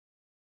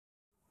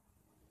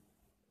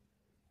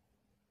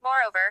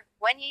Moreover,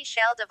 when ye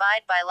shall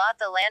divide by lot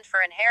the land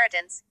for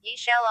inheritance, ye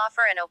shall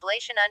offer an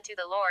oblation unto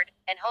the Lord,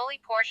 an holy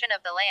portion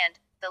of the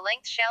land. The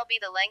length shall be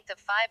the length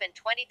of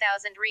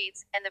 25,000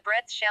 reeds, and the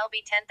breadth shall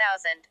be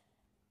 10,000.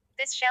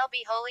 This shall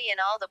be holy in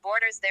all the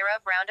borders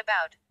thereof round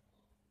about.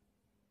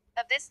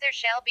 Of this there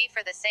shall be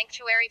for the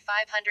sanctuary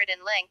 500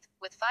 in length,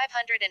 with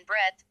 500 in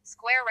breadth,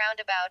 square round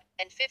about,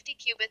 and 50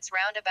 cubits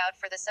round about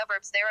for the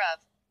suburbs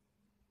thereof.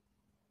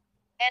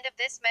 And of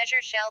this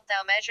measure shalt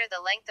thou measure the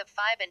length of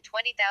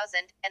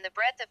 25,000, and the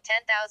breadth of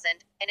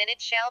 10,000, and in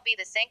it shall be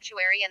the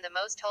sanctuary and the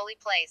most holy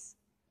place.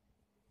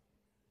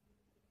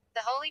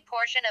 The holy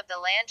portion of the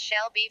land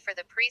shall be for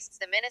the priests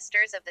the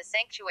ministers of the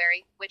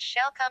sanctuary, which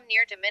shall come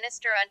near to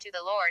minister unto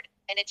the Lord,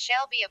 and it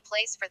shall be a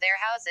place for their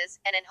houses,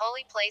 and an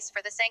holy place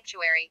for the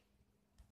sanctuary.